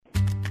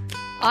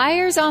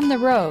Eyres on the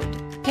Road,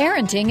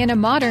 Parenting in a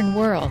Modern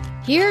World.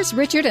 Here's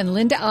Richard and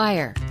Linda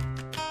Eyre.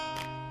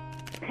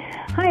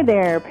 Hi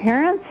there,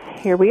 parents.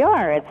 Here we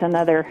are. It's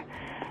another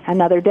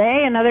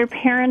day, another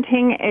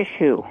parenting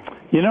issue.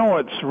 You know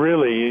what's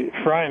really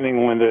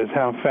frightening, Linda, is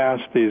how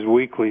fast these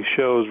weekly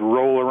shows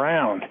roll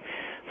around.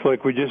 It's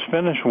like we just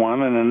finished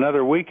one and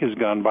another week has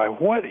gone by.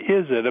 What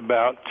is it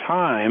about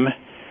time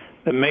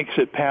that makes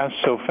it pass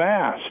so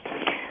fast?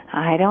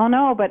 I don't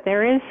know, but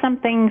there is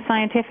something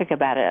scientific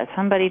about it.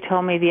 Somebody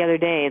told me the other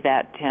day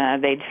that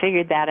they'd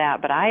figured that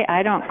out, but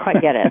I don't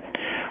quite get it.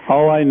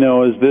 All I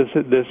know is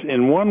this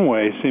in one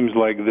way seems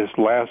like this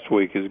last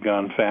week has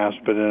gone fast,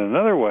 but in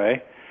another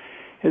way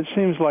it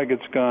seems like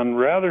it's gone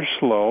rather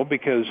slow,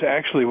 because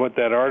actually what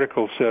that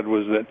article said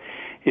was that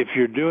if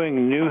you're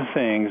doing new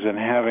things and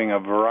having a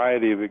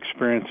variety of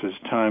experiences,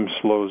 time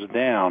slows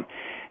down.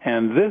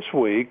 And this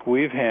week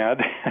we've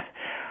had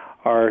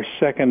our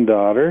second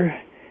daughter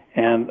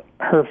and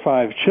her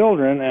 5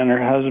 children and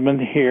her husband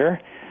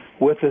here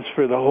with us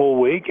for the whole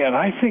week, and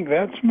I think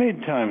that's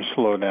made time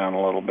slow down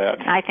a little bit.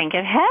 I think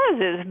it has.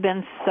 It's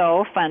been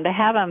so fun to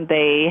have them.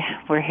 They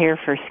were here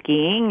for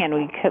skiing,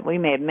 and we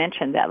may have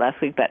mentioned that last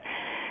week, but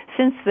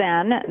since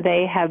then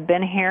they have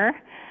been here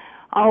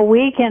all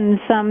week, and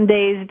some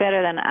days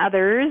better than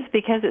others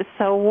because it's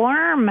so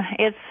warm.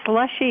 It's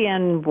slushy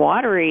and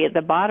watery at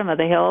the bottom of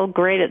the hill,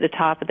 great at the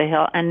top of the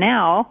hill, and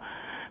now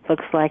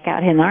looks like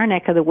out in our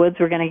neck of the woods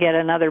we're going to get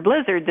another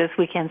blizzard this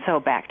weekend, so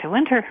back to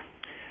winter.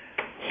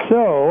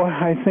 So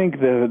I think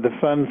the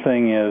fun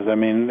thing is, I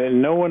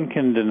mean, no one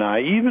can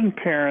deny, even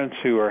parents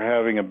who are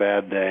having a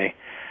bad day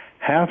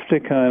have to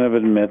kind of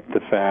admit the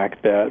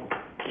fact that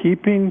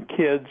keeping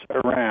kids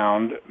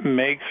around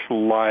makes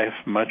life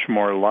much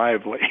more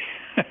lively.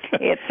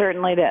 It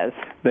certainly does.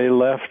 They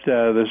left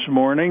this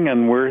morning,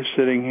 and we're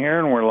sitting here,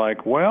 and we're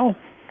like, well,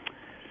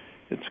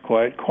 it's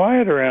quite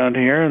quiet around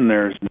here, and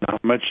there's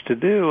not much to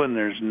do, and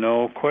there's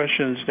no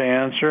questions to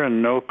answer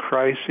and no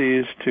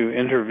crises to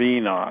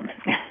intervene on.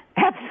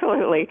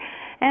 Absolutely.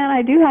 And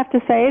I do have to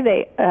say,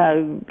 they,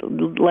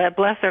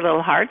 bless their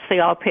little hearts, they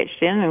all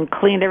pitched in and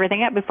cleaned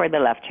everything up before they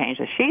left,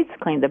 changed the sheets,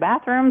 cleaned the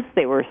bathrooms.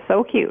 They were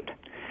so cute.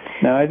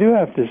 Now, I do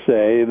have to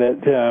say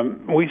that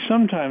we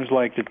sometimes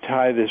like to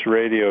tie this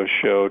radio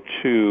show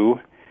to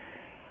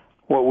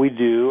what we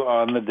do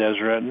on the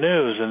Deseret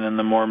News and in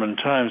the Mormon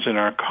Times in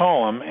our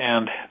column.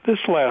 And this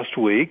last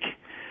week,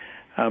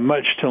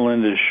 much to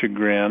Linda's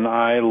chagrin,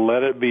 I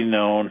let it be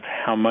known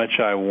how much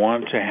I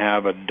want to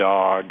have a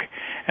dog.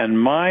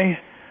 And my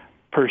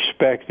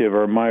perspective,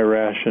 or my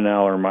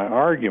rationale, or my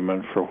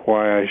argument for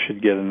why I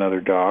should get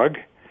another dog,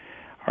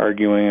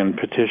 arguing and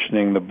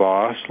petitioning the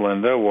boss,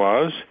 Linda,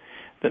 was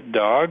that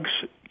dogs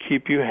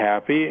keep you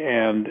happy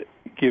and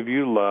give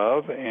you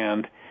love.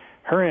 And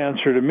her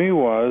answer to me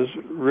was,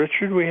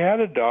 Richard, we had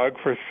a dog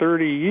for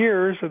 30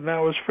 years, and that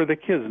was for the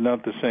kids.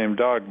 Not the same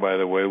dog, by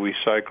the way. We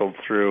cycled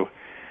through,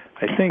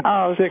 I think,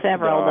 6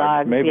 several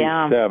dogs, maybe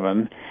yeah.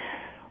 7.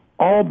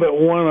 All but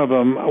one of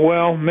them,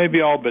 well,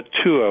 maybe all but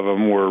 2 of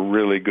them were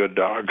really good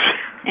dogs.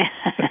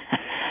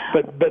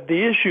 But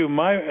the issue,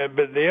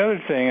 but the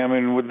other thing, I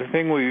mean, with the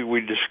thing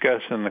we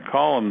discuss in the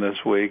column this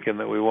week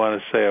and that we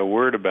want to say a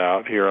word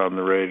about here on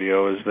the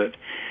radio is that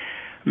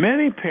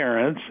many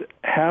parents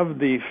have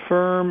the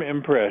firm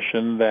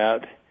impression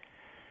that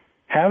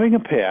having a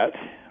pet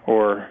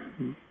or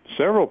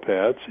several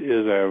pets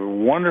is a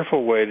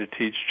wonderful way to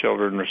teach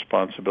children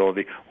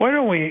responsibility. Why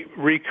don't we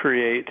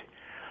recreate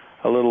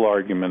a little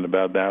argument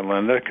about that,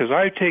 Linda? Because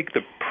I take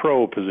the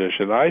pro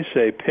position. I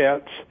say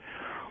pets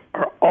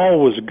are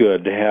always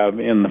good to have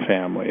in the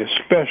family,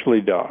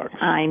 especially dogs.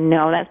 I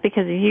know. That's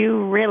because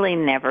you really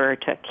never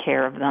took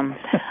care of them.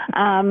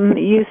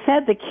 You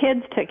said the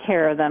kids took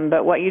care of them,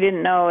 but what you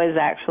didn't know is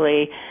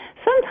actually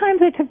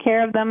sometimes I took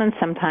care of them and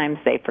sometimes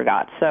they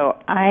forgot. So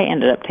I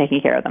ended up taking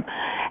care of them.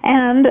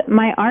 And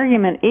my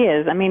argument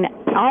is, I mean,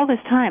 all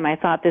this time I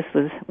thought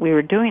we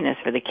were doing this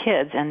for the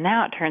kids, and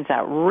now it turns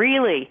out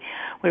really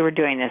we were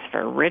doing this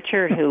for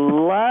Richard,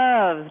 who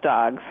loves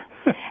dogs.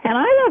 And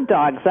I love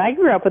dogs. I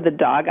grew up with a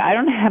dog. I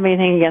don't have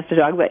anything against a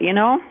dog, but, you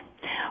know,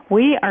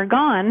 we are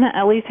gone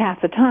at least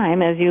half the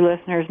time, as you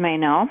listeners may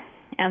know.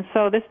 And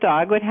so this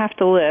dog would have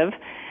to live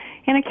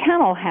in a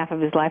kennel half of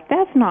his life.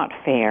 That's not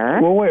fair.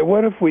 Well, wait,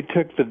 what if we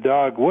took the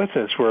dog with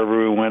us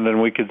wherever we went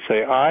and we could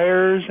say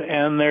Eyres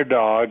and their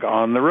dog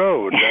on the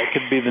road? That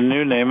could be the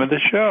new name of the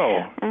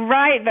show.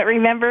 Right, but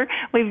remember,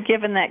 we've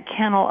given that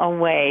kennel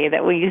away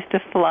that we used to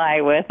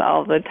fly with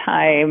all the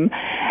time.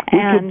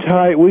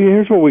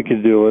 Here's what we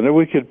could do, Linda.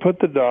 We could put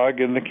the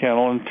dog in the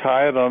kennel and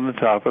tie it on the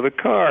top of the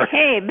car.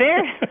 Hey,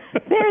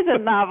 there's a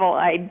novel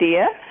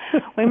idea.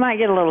 We might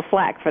get a little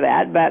flack for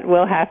that, but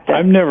we'll have to.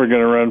 I'm never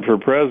going to run for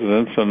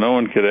president, so no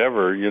one could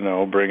ever,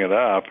 bring it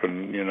up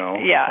and,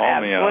 yeah,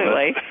 call me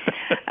absolutely.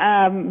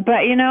 on it.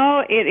 But,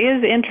 it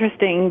is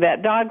interesting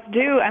that dogs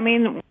do. I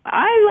mean,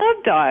 I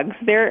love dogs.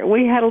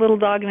 We had a little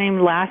dog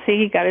named Lassie.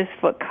 He got his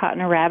foot caught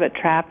in a rabbit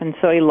trap, and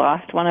so he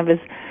lost one of his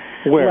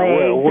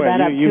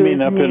Where? You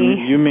mean up in?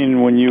 You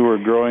mean when you were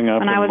growing up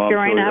when in I was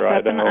growing up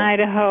Idaho? in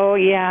Idaho,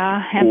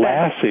 yeah. And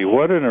Lassie,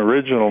 what an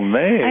original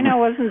name! I know,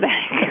 wasn't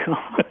that cool?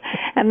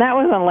 And that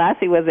was when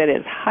Lassie was at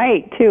its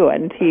height too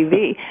on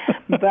TV.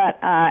 But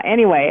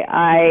anyway,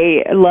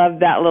 I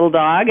loved that little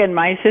dog, and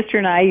my sister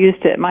and I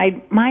used to.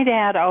 My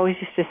dad always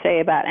used to say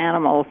about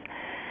animals,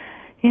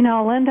 you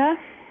know, Linda,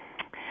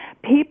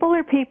 people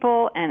are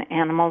people and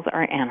animals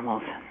are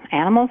animals.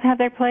 Animals have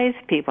their place,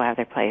 people have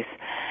their place.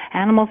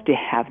 Animals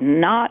have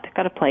not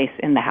got a place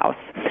in the house.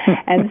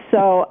 And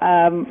so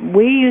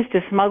we used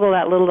to smuggle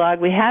that little dog.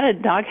 We had a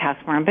dog house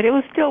for him, but it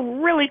was still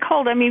really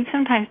cold. I mean,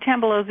 sometimes 10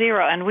 below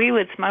zero, and we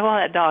would smuggle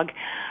that dog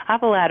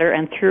up a ladder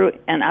and through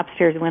an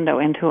upstairs window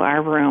into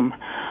our room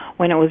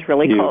when it was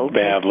really cold. You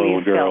bad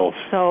little girls.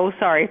 So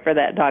sorry for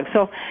that dog.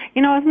 So,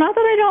 you know, it's not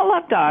that I don't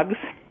love dogs.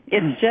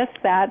 It's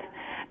just that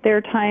there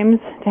are times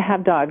to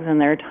have dogs and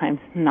there are times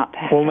not to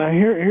have dogs. Well, now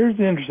here's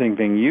the interesting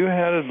thing. You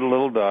had a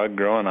little dog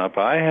growing up.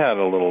 I had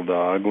a little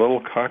dog, little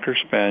Cocker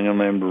Spaniel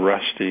named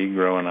Rusty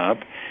growing up.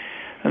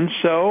 And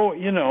so,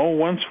 you know,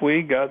 once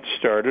we got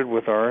started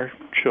with our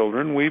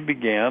children, we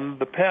began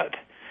the pet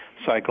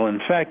cycle. In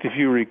fact, if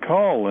you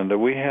recall, Linda,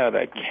 we had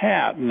a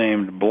cat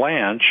named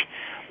Blanche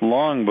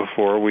long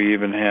before we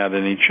even had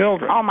any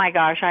children. Oh my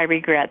gosh, I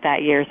regret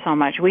that year so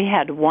much. We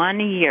had 1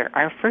 year.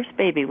 Our first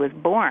baby was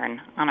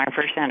born on our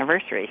first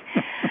anniversary.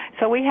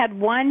 So we had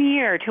 1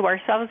 year to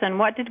ourselves, and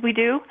what did we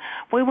do?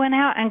 We went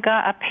out and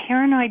got a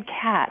paranoid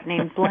cat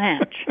named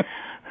Blanche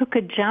who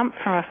could jump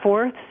from a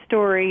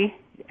fourth-story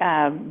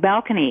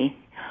balcony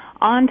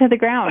onto the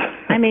ground.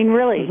 I mean,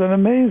 really. It was an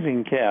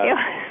amazing cat.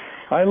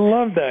 I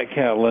loved that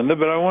cat, Linda,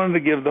 but I wanted to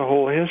give the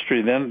whole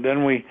history.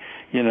 Then we,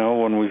 you know,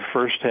 when we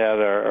first had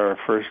our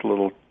first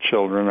little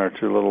children, our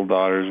two little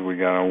daughters, we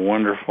got a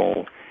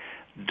wonderful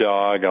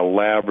dog, a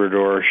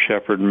Labrador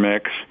Shepherd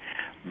mix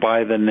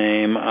by the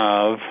name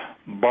of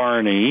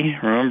Barney.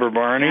 Remember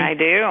Barney? I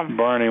do.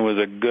 Barney was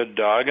a good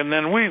dog, and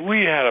then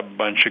we had a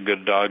bunch of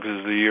good dogs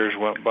as the years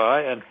went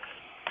by. And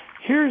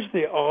here's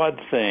the odd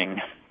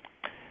thing.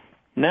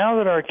 Now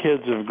that our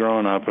kids have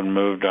grown up and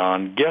moved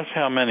on, guess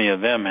how many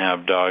of them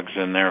have dogs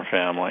in their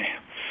family?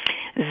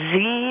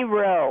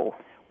 0.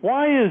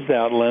 Why is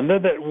that, Linda?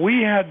 That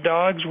we had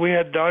dogs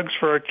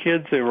for our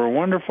kids. They were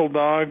wonderful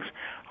dogs.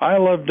 I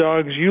love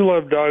dogs. You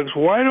love dogs.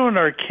 Why don't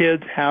our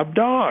kids have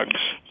dogs?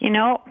 You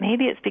know,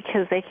 maybe it's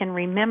because they can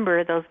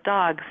remember those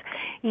dogs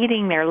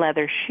eating their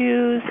leather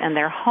shoes and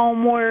their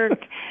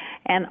homework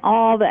and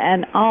all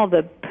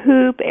the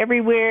poop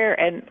everywhere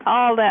and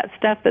all that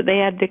stuff that they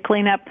had to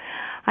clean up.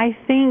 I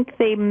think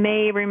they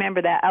may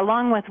remember that,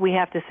 along with, we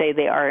have to say,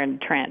 they are in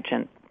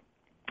transient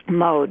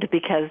mode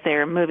because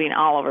they're moving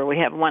all over. We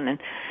have one in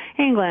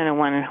England and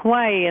one in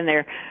Hawaii, and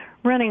they're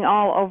running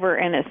all over,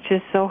 and it's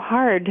just so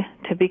hard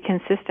to be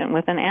consistent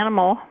with an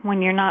animal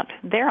when you're not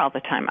there all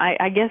the time.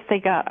 I guess they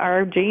got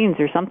our genes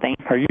or something.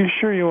 Are you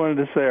sure you wanted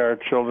to say our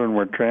children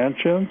were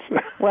transients?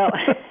 Well,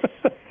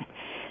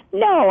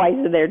 no, I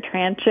said they're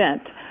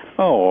transient.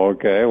 Oh,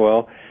 okay.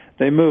 Well,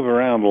 they move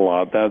around a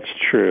lot. That's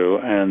true,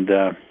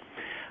 and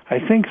I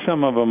think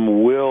some of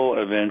them will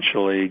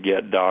eventually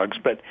get dogs,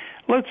 but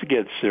let's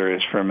get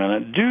serious for a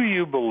minute. Do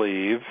you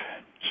believe,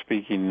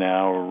 speaking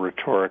now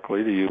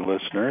rhetorically to you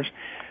listeners,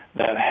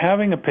 that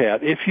having a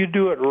pet, if you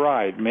do it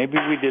right, maybe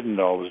we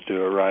didn't always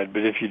do it right,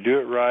 but if you do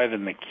it right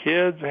and the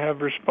kids have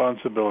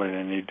responsibility,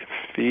 they need to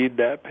feed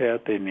that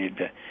pet, they need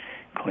to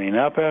clean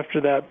up after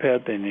that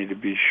pet, they need to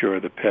be sure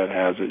the pet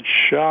has its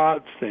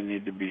shots, they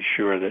need to be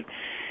sure that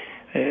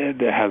it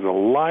has a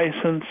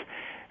license.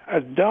 A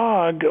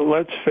dog,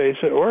 let's face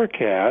it, or a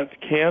cat,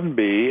 can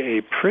be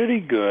a pretty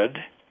good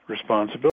responsibility.